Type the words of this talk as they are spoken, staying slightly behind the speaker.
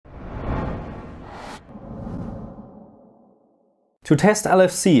To test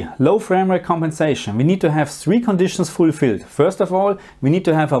LFC, low frame rate compensation, we need to have three conditions fulfilled. First of all, we need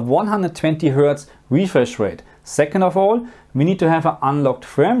to have a 120 Hz refresh rate. Second of all, we need to have an unlocked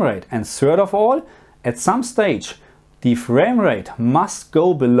frame rate. And third of all, at some stage, the frame rate must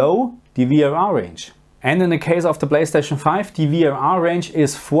go below the VRR range. And in the case of the PlayStation 5, the VRR range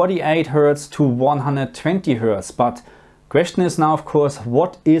is 48 Hz to 120 Hz. But question is now, of course,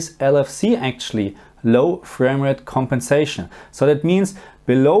 what is LFC actually? Low frame rate compensation. So that means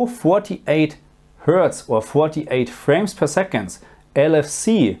below 48 Hz or 48 frames per second,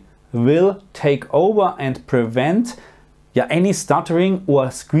 LFC will take over and prevent any stuttering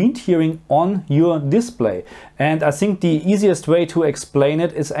or screen tearing on your display. And I think the easiest way to explain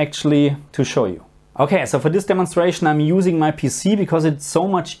it is actually to show you. Okay, so for this demonstration I'm using my PC because it's so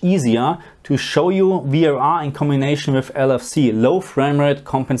much easier to show you VRR in combination with LFC, low frame rate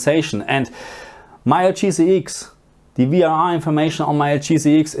compensation. And my LGCX, the VRR information on my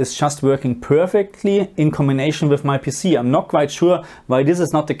LGCX is just working perfectly in combination with my PC. I'm not quite sure why this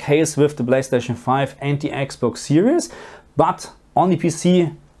is not the case with the PlayStation 5 and the Xbox Series, but on the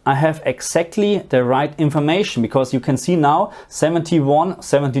PC I have exactly the right information because you can see now 71,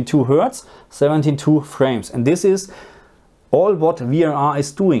 72 Hz, 72 frames. And this is all what VRR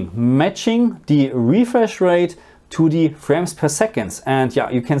is doing, matching the refresh rate to the frames per second. And yeah,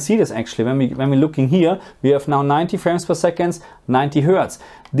 you can see this actually when we're looking here, we have now 90 frames per second, 90 Hz.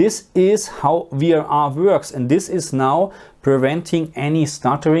 This is how VRR works, and this is now preventing any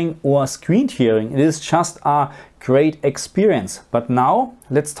stuttering or screen tearing. It is just a great experience. But now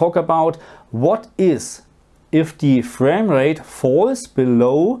let's talk about what is if the frame rate falls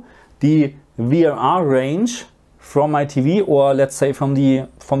below the VRR range from my TV, or let's say from the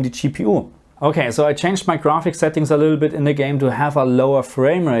GPU. Okay, so I changed my graphic settings a little bit in the game to have a lower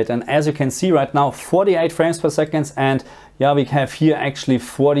frame rate, and as you can see right now 48 frames per second, and yeah, we have here actually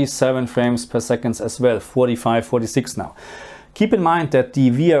 47 frames per second as well, 45, 46 now. Keep in mind that the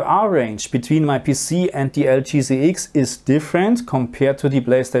VRR range between my PC and the LGCX is different compared to the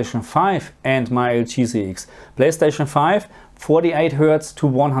PlayStation 5 and my LGCX. PlayStation 5, 48 Hz to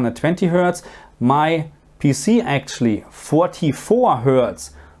 120 Hz, my PC actually 44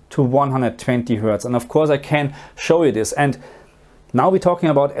 Hz to 120 Hz. And of course I can show you this. And now we're talking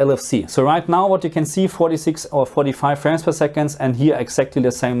about LFC. So right now what you can see, 46 or 45 frames per second, and here exactly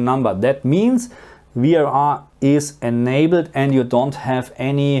the same number. That means VRR is enabled and you don't have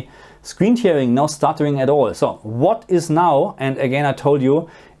any screen tearing, no stuttering at all. So what is now, and again I told you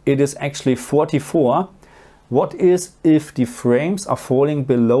it is actually 44. What is if the frames are falling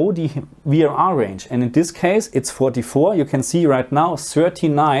below the VRR range? And in this case it's 44. You can see right now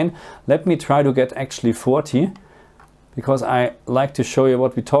 39. Let me try to get actually 40, because I like to show you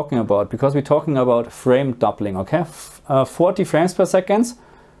what we're talking about, because we're talking about frame doubling. Okay, 40 frames per second,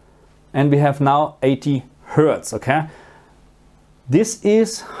 and we have now 80 Hz. Okay, this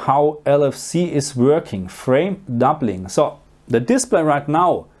is how LFC is working, frame doubling. So the display right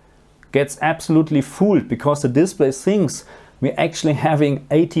now gets absolutely fooled because the display thinks we're actually having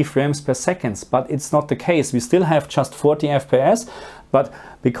 80 frames per second, but it's not the case. We still have just 40 FPS, but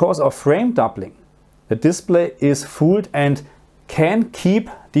because of frame doubling, the display is fooled and can keep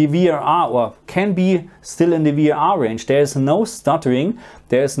the VRR, or can be still in the VRR range. There is no stuttering,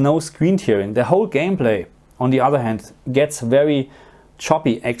 there is no screen tearing. The whole gameplay, on the other hand, gets very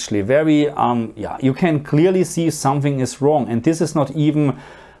choppy actually, very, you can clearly see something is wrong, and this is not even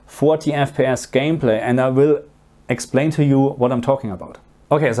 40 FPS gameplay, and I will explain to you what I'm talking about.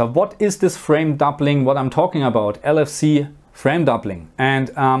 Okay, so what is this frame doubling, what I'm talking about? LFC frame doubling. And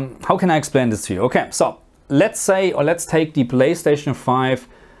how can I explain this to you? Okay, so let's say, or let's take the PlayStation 5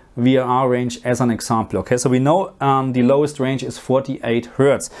 VRR range as an example. Okay, so we know the lowest range is 48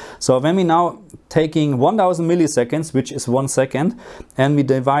 Hz. So when we now taking 1000 milliseconds, which is 1 second, and we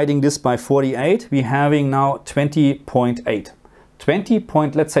dividing this by 48, we having now 20.8.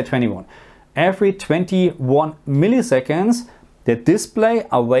 Let's say 21. Every 21 milliseconds, the display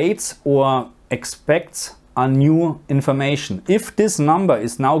awaits or expects a new information. If this number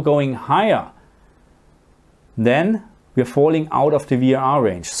is now going higher, then we're falling out of the VRR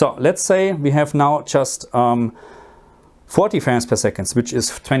range. So let's say we have now just 40 frames per second, which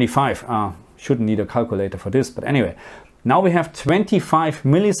is 25. Shouldn't need a calculator for this, but anyway. Now we have 25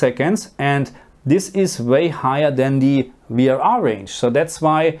 milliseconds, and this is way higher than the VRR range. So that's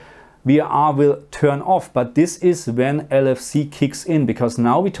why VRR will turn off. But this is when LFC kicks in, because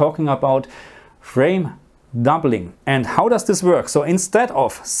now we're talking about frame doubling. And how does this work? So instead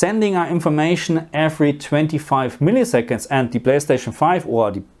of sending our information every 25 milliseconds, and the PlayStation 5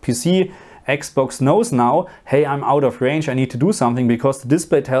 or the PC Xbox knows now, hey, I'm out of range, I need to do something, because the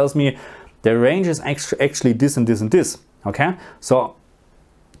display tells me the range is actually this and this and this. Okay, so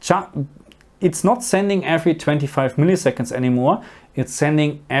it's not sending every 25 milliseconds anymore, it's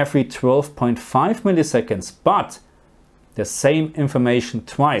sending every 12.5 milliseconds, but the same information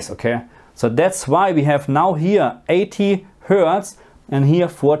twice. Okay, so that's why we have now here 80 Hertz and here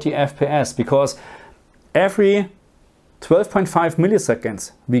 40 FPS, because every 12.5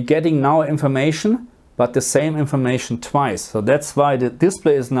 milliseconds we're getting now information, but the same information twice. So that's why the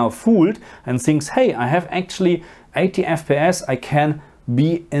display is now fooled and thinks, hey, I have actually 80 FPS, I can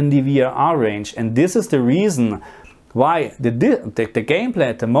be in the VRR range. And this is the reason why the gameplay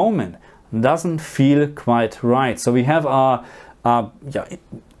at the moment doesn't feel quite right. So we have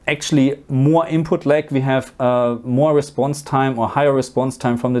actually more input lag, we have more response time or higher response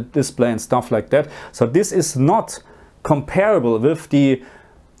time from the display and stuff like that. So this is not comparable with the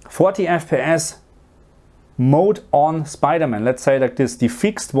 40 FPS mode on Spider-Man. Let's say like this, the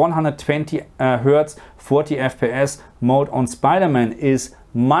fixed 120 Hertz 40 FPS mode on Spider-Man is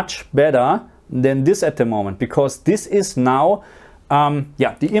much better than this at the moment, because this is now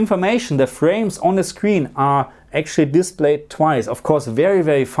the information, the frames on the screen are actually displayed twice. Of course, very,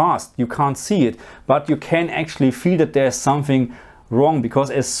 very fast. You can't see it, but you can actually feel that there's something wrong,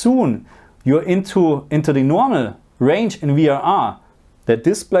 because as soon you're into the normal range in VRR, the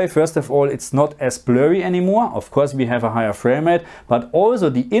display, first of all, it's not as blurry anymore. Of course, we have a higher frame rate, but also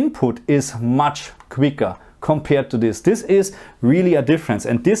the input is much quicker compared to this. This is really a difference,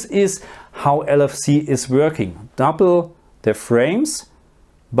 and this is how LFC is working. Double the frames,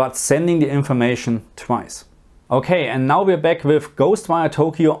 but sending the information twice. Okay, and now we're back with Ghostwire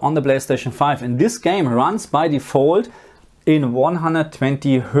Tokyo on the PlayStation 5, and this game runs by default in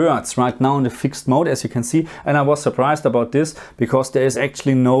 120 Hertz right now in the fixed mode, as you can see. And I was surprised about this, because there is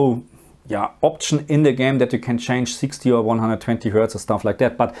actually no option in the game that you can change 60 or 120 Hertz or stuff like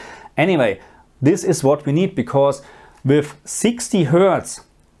that. But anyway, this is what we need, because with 60 Hertz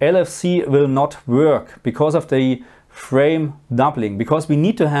LFC will not work because of the frame doubling, because we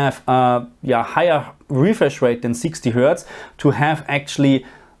need to have a higher refresh rate than 60 Hertz to have actually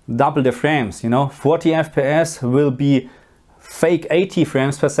double the frames. You know, 40 FPS will be fake 80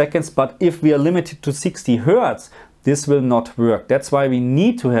 frames per second, but if we are limited to 60 Hertz, this will not work. That's why we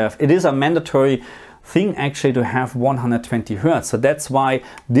need to have, it is a mandatory thing actually to have 120 Hertz. So that's why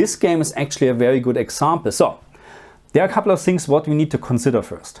this game is actually a very good example. So there are a couple of things what we need to consider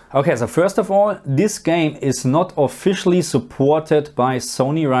first. Okay, so first of all, this game is not officially supported by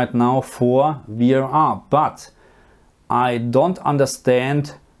Sony right now for VRR, but I don't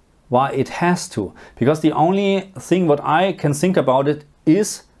understand why it has to, because the only thing what I can think about it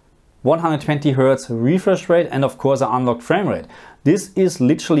is 120 Hertz refresh rate and of course an unlocked frame rate. This is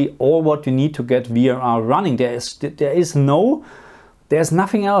literally all what you need to get VRR running. There's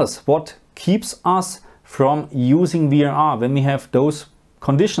nothing else what keeps us from using VRR when we have those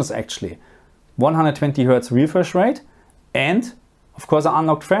conditions actually. 120 Hertz refresh rate and of course an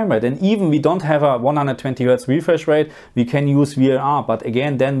unlocked frame rate. And even we don't have a 120 Hertz refresh rate, we can use VRR, but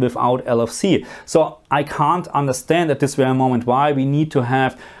again then without LFC. So I can't understand at this very moment why we need to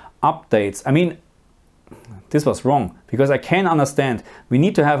have updates. I mean, this was wrong, because I can understand we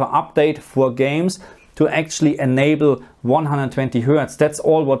need to have an update for games to actually enable 120 Hertz. That's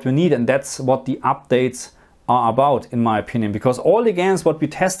all what we need, and that's what the updates are about in my opinion, because all the games what we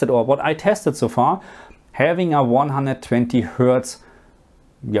tested or what I tested so far having a 120 Hertz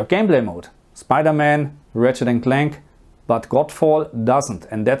gameplay mode. Spider-Man, Ratchet & Clank, but Godfall doesn't,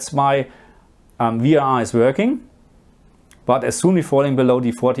 and that's why VRR is working. But as soon as we're falling below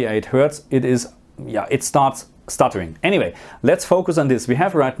the 48 Hertz, it starts stuttering. Anyway, let's focus on this. We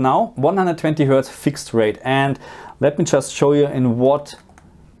have right now 120 Hertz fixed rate, and let me just show you in what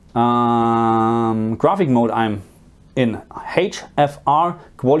graphic mode I'm in. HFR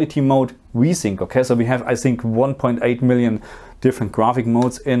quality mode VSync. Okay, so we have, I think, 1.8 million different graphic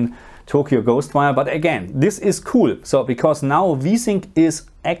modes in Tokyo Ghostwire. But again, this is cool. So because now VSync is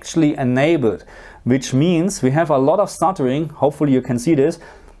actually enabled, which means we have a lot of stuttering. Hopefully you can see this,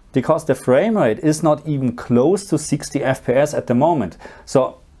 because the frame rate is not even close to 60 FPS at the moment.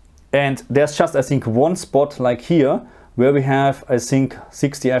 So, and there's just, I think, one spot like here where we have, I think,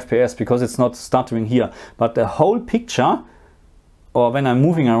 60 FPS because it's not stuttering here. But the whole picture, or when I'm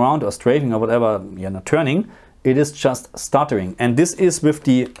moving around or strafing or whatever, turning, it is just stuttering. And this is with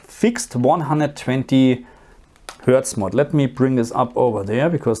the fixed 120 Hertz mode. Let me bring this up over there,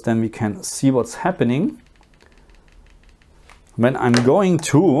 because then we can see what's happening. When I'm going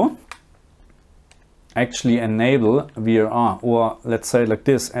to actually enable VRR, or let's say like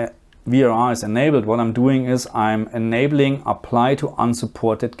this, VRR is enabled, what I'm doing is I'm enabling apply to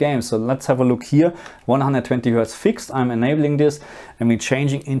unsupported games. So let's have a look here. 120 Hz fixed, I'm enabling this and we're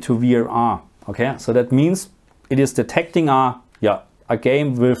changing into VRR. Okay, so that means it is detecting a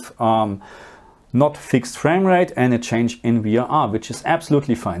game with not fixed frame rate and a change in VRR, which is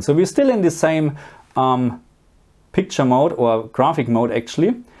absolutely fine. So we're still in the same picture mode or graphic mode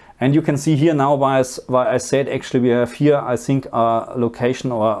actually. And you can see here now why I said actually we have here, I think, a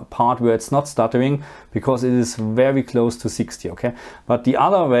location or a part where it's not stuttering because it is very close to 60, okay? But the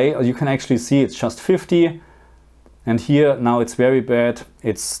other way, you can actually see it's just 50. And here now it's very bad.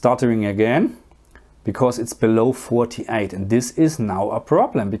 It's stuttering again because it's below 48. And this is now a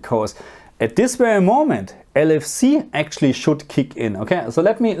problem because at this very moment, LFC actually should kick in, okay? So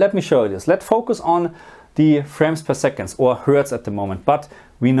let me show you this. Let's focus on the frames per second or hertz at the moment. But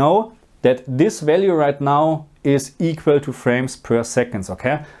we know that this value right now is equal to frames per second,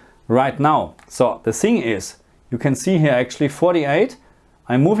 okay? Right now. So the thing is, you can see here actually 48.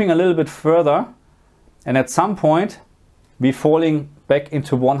 I'm moving a little bit further and at some point we're falling back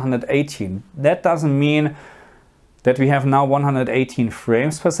into 118. That doesn't mean that we have now 118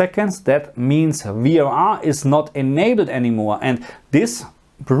 frames per second. That means VRR is not enabled anymore. And this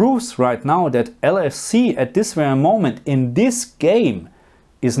proves right now that LFC at this very moment in this game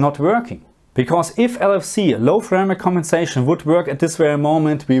is not working. Because if LFC, low frame rate compensation, would work at this very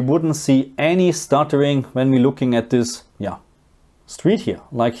moment, we wouldn't see any stuttering when we're looking at this street here,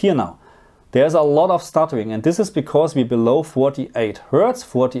 like here now. There's a lot of stuttering and this is because we're below 48 Hertz,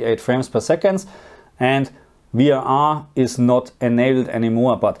 48 frames per second, and VRR is not enabled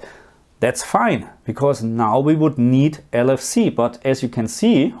anymore. But that's fine, because now we would need LFC, but as you can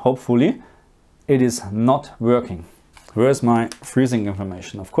see, hopefully, it is not working. Where's my freezing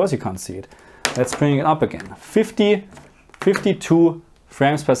information? Of course you can't see it. Let's bring it up again. 52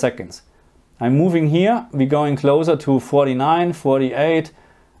 frames per second. I'm moving here, we're going closer to 49, 48,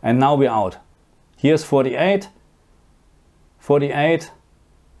 and now we're out. Here's 48, 48,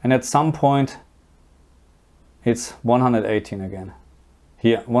 and at some point it's 118 again.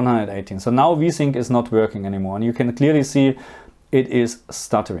 Here, 118. So now VSync is not working anymore, and you can clearly see it is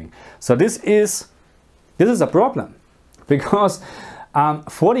stuttering. So this is a problem, because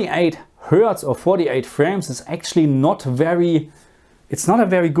 48 Hertz or 48 frames is actually not it's not a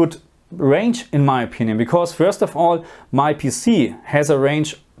very good range in my opinion, because first of all, my PC has a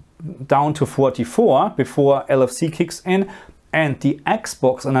range down to 44 before LFC kicks in. And the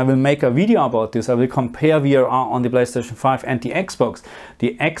Xbox, and I will make a video about this, I will compare VRR on the PlayStation 5 and the Xbox.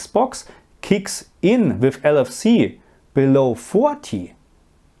 The Xbox kicks in with LFC below 40.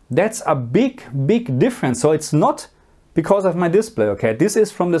 That's a big difference. So it's not because of my display, okay? This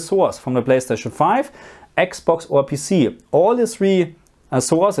is from the source, from the PlayStation 5, Xbox or PC. All the three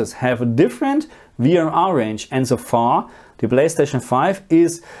sources have a different VRR range, and so far the PlayStation 5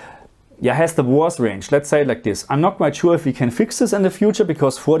 has the worst range. Let's say it like this. I'm not quite sure if we can fix this in the future,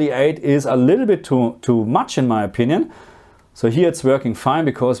 because 48 is a little bit too much in my opinion. So here it's working fine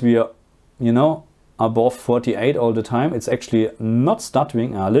because we are, above 48 all the time. It's actually not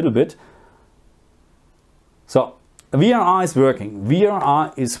stuttering a little bit. So VRR is working.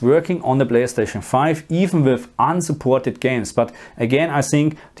 VRR is working on the PlayStation 5 even with unsupported games. But again, I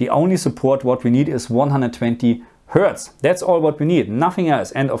think the only support what we need is 120 Hertz. That's all what we need, nothing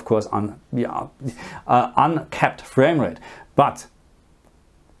else. And of course uncapped frame rate. But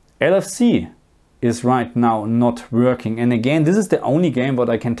LFC is right now not working. And again, this is the only game what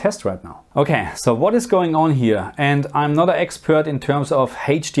I can test right now. Okay, so what is going on here? And I'm not an expert in terms of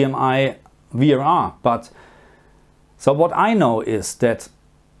HDMI VRR, but so what I know is that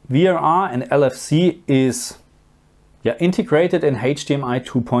VRR and LFC is integrated in HDMI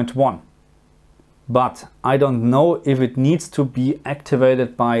 2.1. But I don't know if it needs to be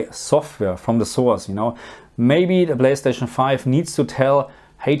activated by software from the source, Maybe the PlayStation 5 needs to tell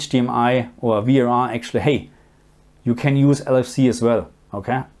HDMI or VRR actually, hey, you can use LFC as well,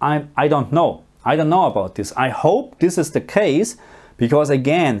 okay? I don't know. I don't know about this. I hope this is the case, because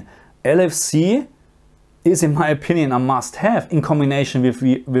again, LFC is in my opinion a must-have in combination with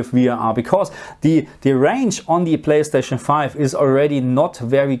VRR, because the range on the PlayStation 5 is already not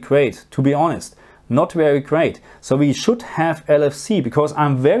very great, to be honest. Not very great. So we should have LFC, because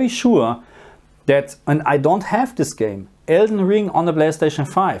I'm very sure that, and I don't have this game, Elden Ring on the PlayStation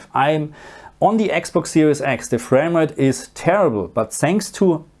 5. I'm on the Xbox Series X. The frame rate is terrible, but thanks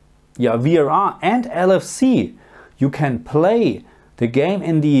to VRR and LFC, you can play the game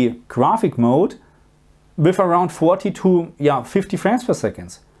in the graphic mode with around 40 to 50 frames per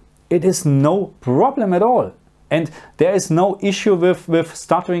second. It is no problem at all. And there is no issue with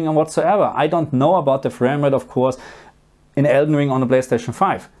stuttering and whatsoever. I don't know about the frame rate, of course, in Elden Ring on the PlayStation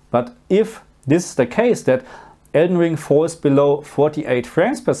 5. But if this is the case, that Elden Ring falls below 48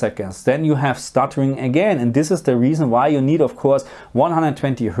 frames per second, then you have stuttering again. And this is the reason why you need, of course,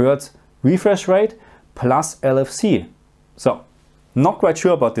 120 Hertz refresh rate plus LFC. So, not quite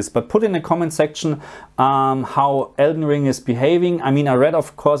sure about this, but put in the comment section how Elden Ring is behaving. I mean, I read,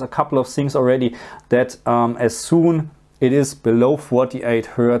 of course, a couple of things already, that as soon it is below 48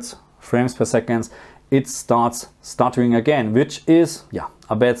 Hertz frames per second, it starts stuttering again, which is, yeah,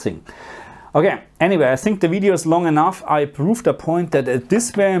 a bad thing. Okay, anyway, I think the video is long enough. I proved the point that at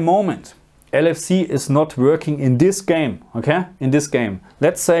this very moment, LFC is not working in this game, okay? In this game.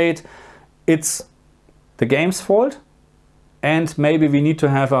 Let's say it's the game's fault, and maybe we need to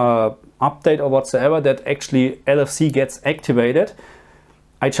have a update or whatsoever that actually LFC gets activated.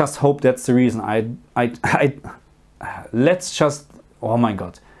 I just hope that's the reason. Let's just, oh my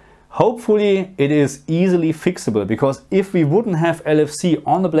God. Hopefully it is easily fixable, because if we wouldn't have LFC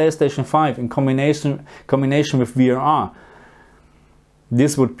on the PlayStation 5 in combination with VRR,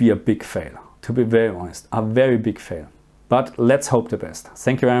 this would be a big fail, to be very honest, a very big fail. But let's hope the best.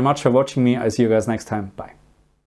 Thank you very much for watching me. I see you guys next time. Bye.